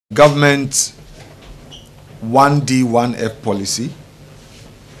government 1D, 1F policy,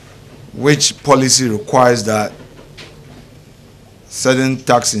 which policy requires that certain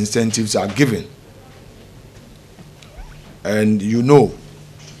tax incentives are given. And you know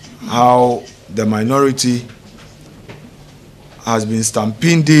how the minority has been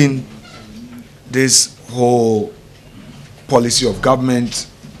stampeding this whole policy of government,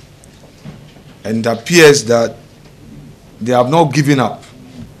 and it appears that they have not given up.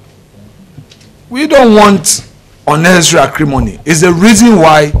 We don't want unnecessary acrimony. It's the reason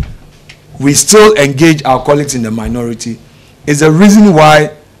why we still engage our colleagues in the minority. It's the reason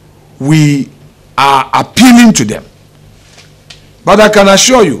why we are appealing to them. But I can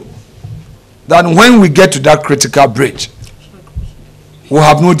assure you that when we get to that critical bridge, we'll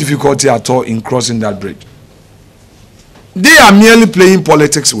have no difficulty at all in crossing that bridge. They are merely playing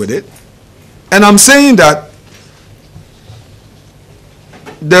politics with it. And I'm saying that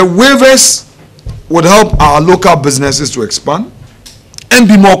the waivers would help our local businesses to expand and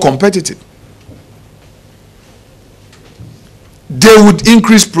be more competitive. They would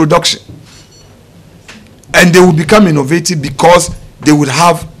increase production and they would become innovative because they would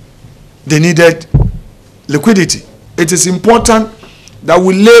have the needed liquidity. It is important that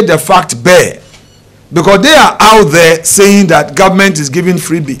we lay the fact bare, because they are out there saying that government is giving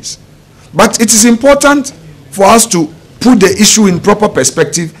freebies. But it is important for us to put the issue in proper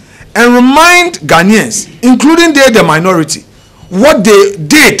perspective and remind Ghanaians, including the minority, what they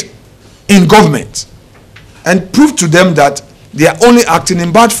did in government, and prove to them that they are only acting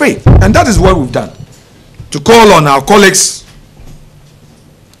in bad faith. And that is what we've done, to call on our colleagues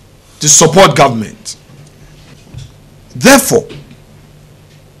to support government. Therefore,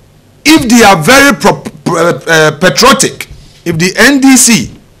 if they are very patriotic, if the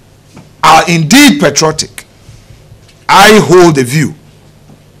NDC are indeed patriotic, I hold the view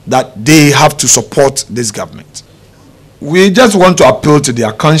that they have to support this government. We just want to appeal to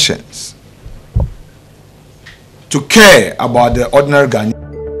their conscience to care about the ordinary Ghanaian.